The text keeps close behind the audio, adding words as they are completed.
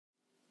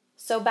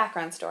So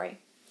background story.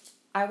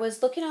 I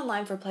was looking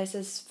online for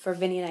places for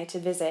Vinny and I to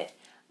visit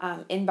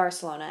in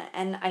Barcelona,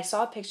 and I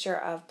saw a picture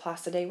of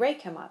Plaça de Rei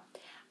come up.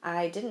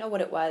 I didn't know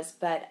what it was,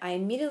 but I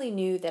immediately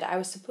knew that I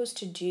was supposed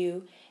to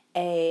do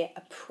a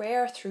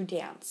prayer through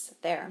dance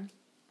there.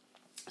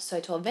 So I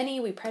told Vinny,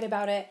 we prayed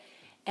about it,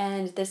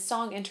 and this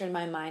song entered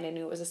my mind. I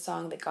knew it was a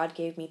song that God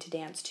gave me to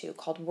dance to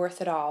called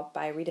Worth It All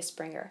by Rita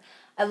Springer.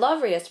 I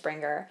love Rita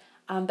Springer,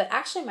 but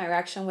actually my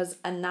reaction was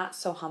a not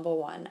so humble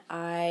one.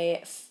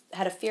 I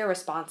had a fear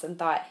response and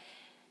thought,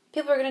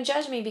 people are going to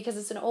judge me because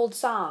it's an old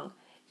song.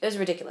 It was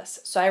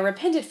ridiculous. So I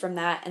repented from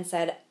that and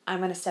said, I'm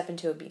going to step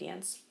into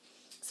obedience.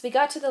 So we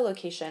got to the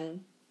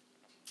location,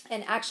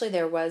 and actually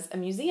there was a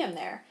museum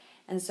there.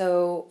 And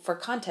so for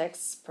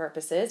context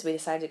purposes, we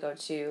decided to go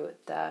to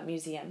the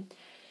museum.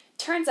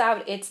 Turns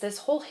out it's this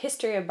whole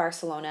history of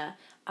Barcelona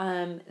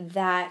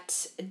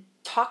that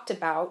talked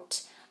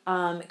about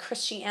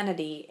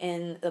Christianity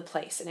in the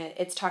place. And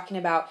it's talking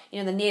about,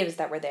 the natives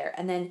that were there,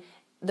 and then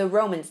the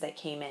Romans that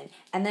came in,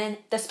 and then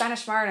the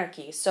Spanish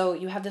monarchy. So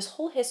you have this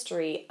whole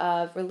history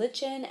of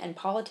religion and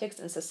politics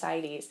and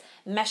societies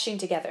meshing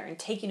together and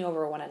taking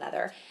over one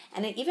another.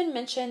 And it even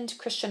mentioned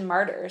Christian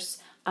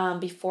martyrs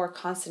before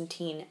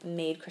Constantine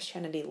made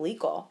Christianity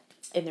legal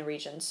in the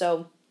region.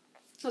 So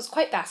it was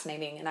quite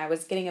fascinating, and I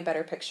was getting a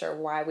better picture of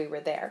why we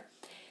were there.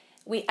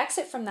 We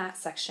exit from that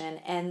section,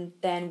 and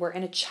then we're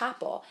in a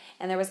chapel,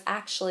 and there was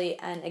actually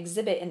an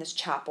exhibit in this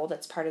chapel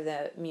that's part of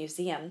the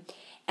museum,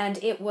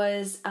 and it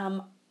was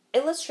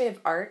illustrative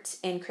art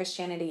in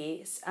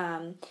Christianity's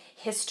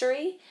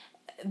history,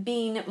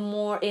 being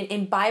more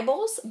in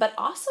Bibles, but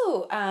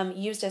also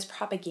used as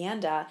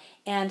propaganda,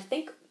 and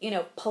think,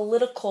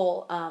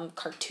 political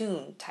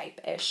cartoon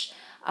type-ish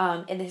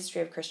in the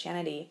history of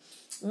Christianity.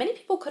 Many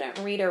people couldn't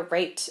read or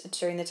write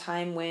during the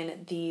time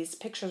when these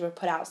pictures were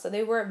put out, so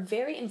they were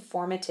very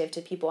informative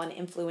to people and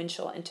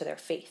influential into their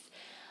faith.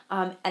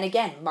 And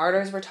again,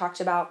 martyrs were talked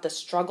about, the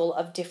struggle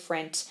of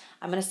different,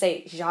 I'm going to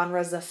say,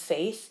 genres of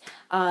faith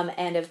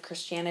and of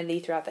Christianity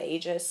throughout the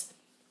ages.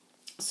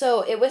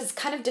 So it was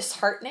kind of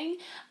disheartening,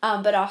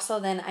 but also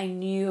then I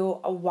knew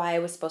why I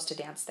was supposed to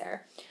dance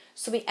there.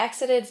 So we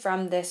exited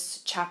from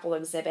this chapel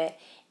exhibit,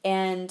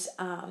 and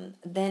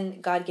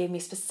then God gave me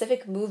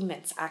specific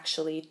movements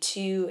actually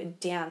to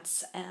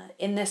dance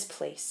in this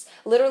place,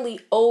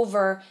 literally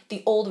over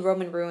the old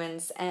Roman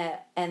ruins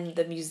and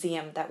the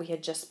museum that we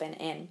had just been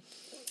in.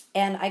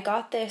 And I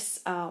got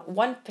this,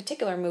 one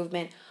particular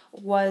movement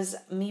was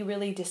me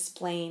really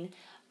displaying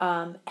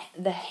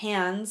the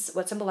hands,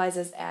 what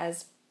symbolizes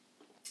as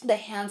the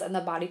hands and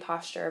the body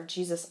posture of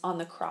Jesus on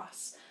the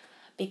cross.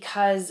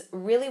 Because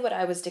really what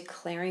I was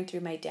declaring through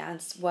my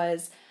dance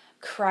was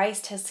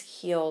Christ has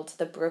healed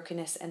the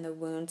brokenness and the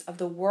wounds of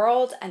the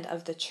world and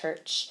of the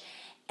church.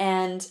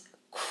 And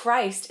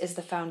Christ is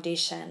the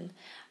foundation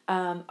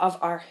of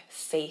our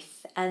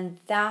faith. And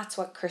that's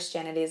what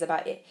Christianity is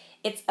about.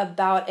 It's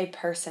about a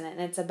person,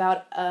 and it's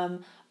about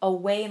a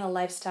way and a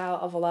lifestyle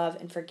of love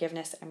and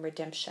forgiveness and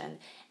redemption,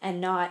 and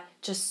not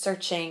just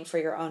searching for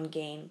your own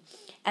gain.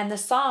 And the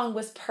song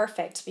was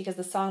perfect because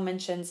the song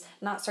mentions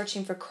not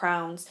searching for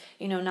crowns,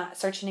 not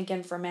searching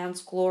again for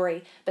man's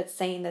glory, but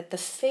saying that the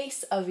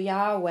face of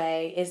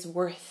Yahweh is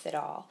worth it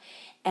all.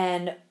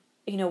 And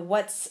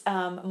what's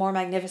more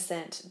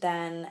magnificent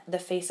than the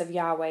face of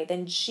Yahweh,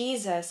 than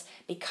Jesus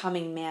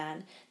becoming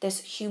man,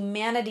 this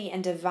humanity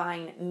and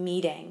divine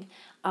meeting,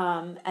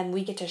 and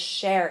we get to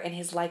share in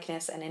his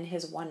likeness and in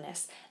his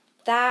oneness.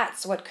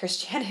 That's what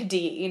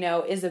Christianity,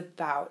 is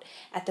about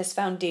at this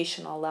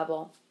foundational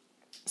level.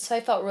 So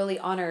I felt really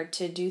honored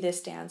to do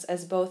this dance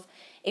as both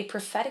a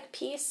prophetic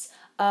piece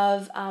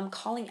of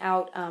calling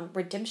out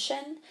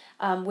redemption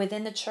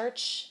within the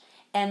church,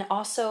 and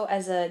also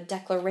as a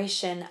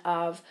declaration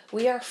of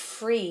we are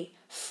free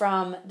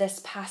from this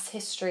past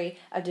history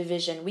of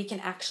division. We can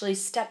actually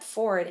step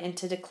forward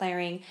into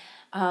declaring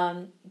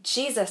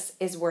Jesus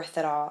is worth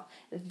it all.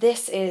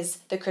 This is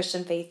the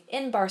Christian faith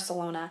in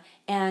Barcelona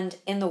and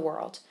in the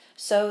world.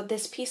 So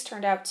this piece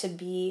turned out to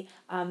be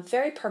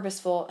very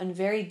purposeful and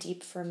very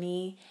deep for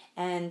me,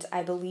 and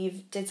I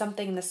believe did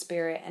something in the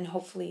spirit, and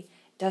hopefully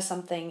does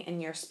something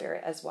in your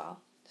spirit as well.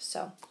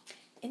 So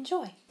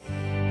enjoy.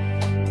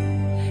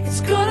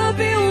 It's gonna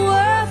be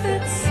worth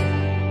it.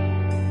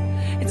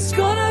 It's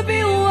gonna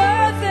be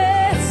worth it.